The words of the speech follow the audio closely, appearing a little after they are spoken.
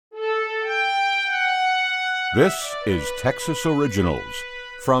This is Texas Originals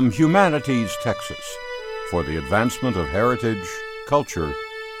from Humanities, Texas, for the advancement of heritage, culture,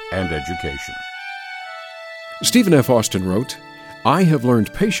 and education. Stephen F. Austin wrote, "I have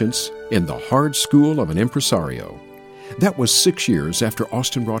learned patience in the hard school of an impresario." That was 6 years after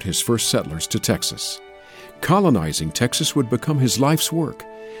Austin brought his first settlers to Texas. Colonizing Texas would become his life's work,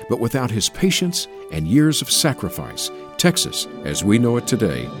 but without his patience and years of sacrifice, Texas, as we know it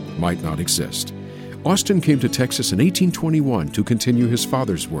today, might not exist. Austin came to Texas in 1821 to continue his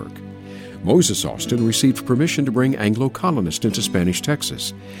father's work. Moses Austin received permission to bring Anglo colonists into Spanish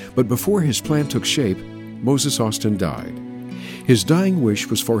Texas, but before his plan took shape, Moses Austin died. His dying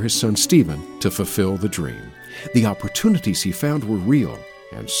wish was for his son Stephen to fulfill the dream. The opportunities he found were real,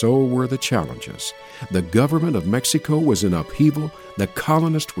 and so were the challenges. The government of Mexico was in upheaval, the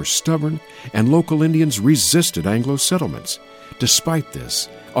colonists were stubborn, and local Indians resisted Anglo settlements. Despite this,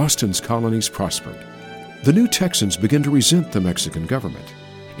 Austin's colonies prospered. The new Texans began to resent the Mexican government.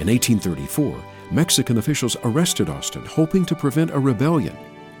 In 1834, Mexican officials arrested Austin, hoping to prevent a rebellion.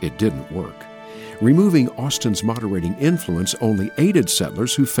 It didn't work. Removing Austin's moderating influence only aided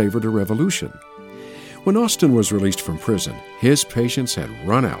settlers who favored a revolution. When Austin was released from prison, his patience had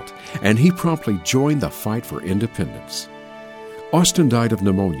run out, and he promptly joined the fight for independence. Austin died of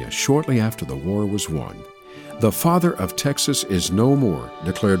pneumonia shortly after the war was won. "The father of Texas is no more,"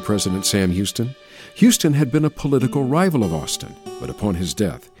 declared President Sam Houston. Houston had been a political rival of Austin, but upon his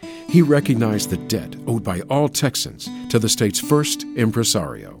death, he recognized the debt owed by all Texans to the state's first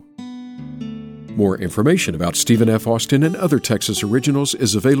impresario. More information about Stephen F. Austin and other Texas Originals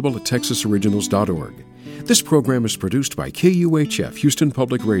is available at texasoriginals.org. This program is produced by KUHF Houston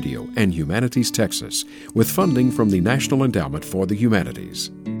Public Radio and Humanities Texas, with funding from the National Endowment for the Humanities.